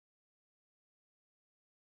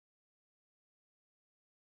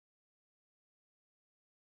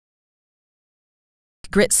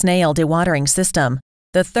Grit Snail Dewatering System,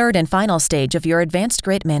 the third and final stage of your advanced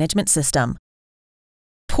grit management system.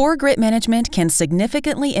 Poor grit management can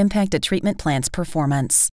significantly impact a treatment plant's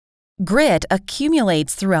performance. Grit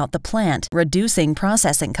accumulates throughout the plant, reducing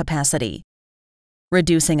processing capacity,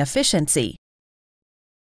 reducing efficiency,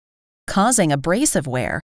 causing abrasive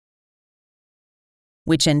wear,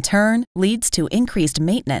 which in turn leads to increased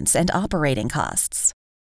maintenance and operating costs.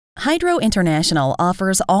 Hydro International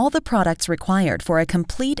offers all the products required for a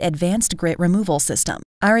complete advanced grit removal system.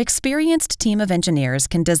 Our experienced team of engineers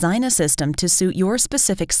can design a system to suit your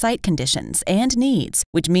specific site conditions and needs,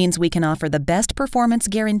 which means we can offer the best performance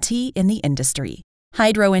guarantee in the industry.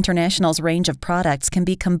 Hydro International's range of products can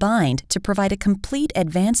be combined to provide a complete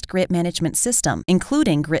advanced grit management system,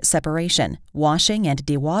 including grit separation, washing, and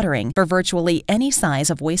dewatering for virtually any size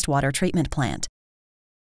of wastewater treatment plant.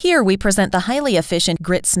 Here we present the highly efficient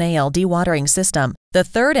Grit Snail Dewatering System, the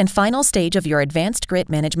third and final stage of your advanced grit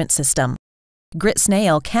management system. Grit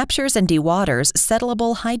Snail captures and dewaters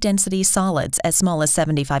settleable high-density solids as small as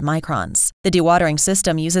 75 microns. The dewatering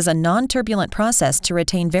system uses a non-turbulent process to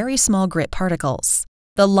retain very small grit particles.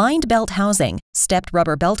 The lined belt housing, stepped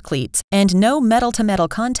rubber belt cleats, and no metal-to-metal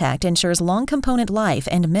contact ensures long component life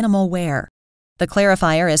and minimal wear. The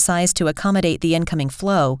clarifier is sized to accommodate the incoming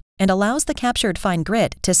flow and allows the captured fine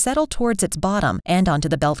grit to settle towards its bottom and onto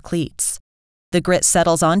the belt cleats. The grit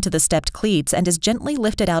settles onto the stepped cleats and is gently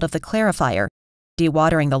lifted out of the clarifier,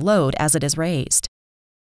 dewatering the load as it is raised.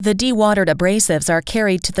 The dewatered abrasives are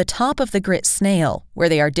carried to the top of the Grit Snail, where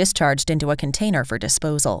they are discharged into a container for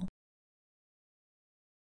disposal.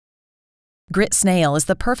 Grit Snail is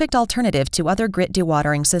the perfect alternative to other grit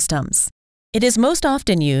dewatering systems. It is most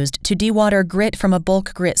often used to dewater grit from a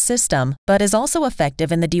bulk grit system, but is also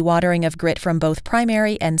effective in the dewatering of grit from both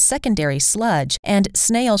primary and secondary sludge and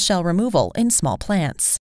snail shell removal in small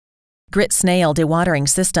plants. Grit Snail Dewatering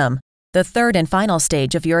System, the third and final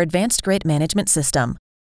stage of your advanced grit management system.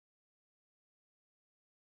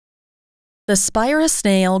 The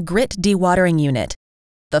SpiraSnail Grit Dewatering Unit,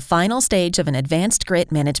 the final stage of an advanced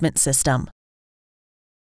grit management system.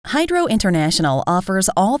 Hydro International offers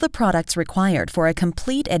all the products required for a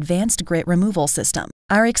complete advanced grit removal system.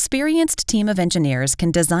 Our experienced team of engineers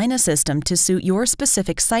can design a system to suit your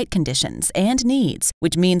specific site conditions and needs,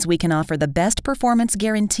 which means we can offer the best performance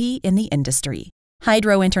guarantee in the industry.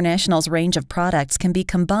 Hydro International's range of products can be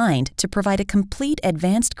combined to provide a complete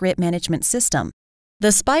advanced grit management system. The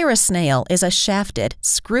SpiraSnail is a shafted,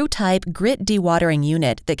 screw-type grit dewatering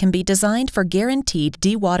unit that can be designed for guaranteed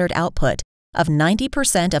dewatered output of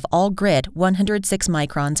 90% of all grit 106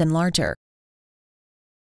 microns and larger.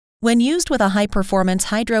 When used with a high-performance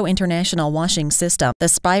Hydro International washing system, the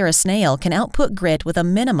SpiraSnail can output grit with a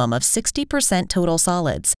minimum of 60% total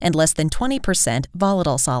solids and less than 20%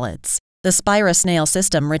 volatile solids. The SpiraSnail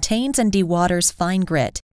system retains and dewaters fine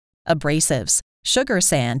grit, abrasives, sugar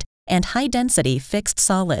sand, and high-density fixed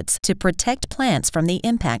solids to protect plants from the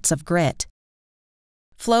impacts of grit.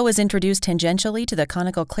 Flow is introduced tangentially to the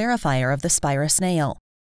conical clarifier of the SpiraSnail.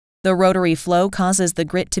 The rotary flow causes the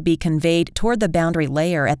grit to be conveyed toward the boundary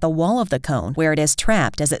layer at the wall of the cone, where it is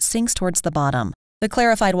trapped as it sinks towards the bottom. The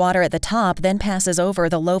clarified water at the top then passes over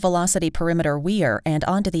the low-velocity perimeter weir and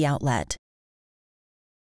onto the outlet.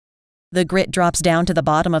 The grit drops down to the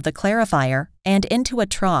bottom of the clarifier and into a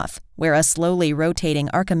trough, where a slowly rotating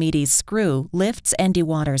Archimedes screw lifts and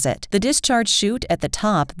dewaters it. The discharge chute at the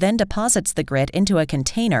top then deposits the grit into a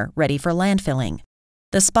container ready for landfilling.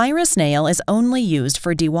 The SpiraSnail is only used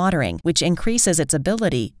for dewatering, which increases its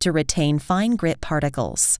ability to retain fine grit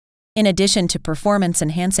particles. In addition to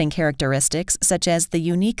performance-enhancing characteristics such as the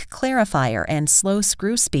unique clarifier and slow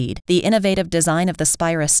screw speed, the innovative design of the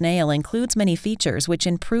SpiraSnail includes many features which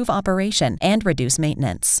improve operation and reduce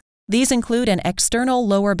maintenance. These include an external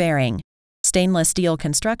lower bearing, stainless steel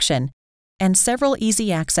construction, and several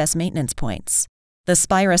easy-access maintenance points. The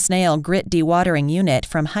SpiraSnail Grit Dewatering Unit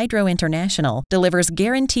from Hydro International delivers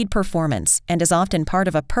guaranteed performance and is often part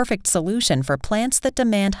of a perfect solution for plants that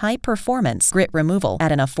demand high-performance grit removal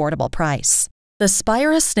at an affordable price. The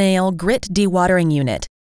SpiraSnail Grit Dewatering Unit,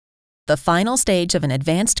 the final stage of an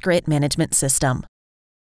advanced grit management system.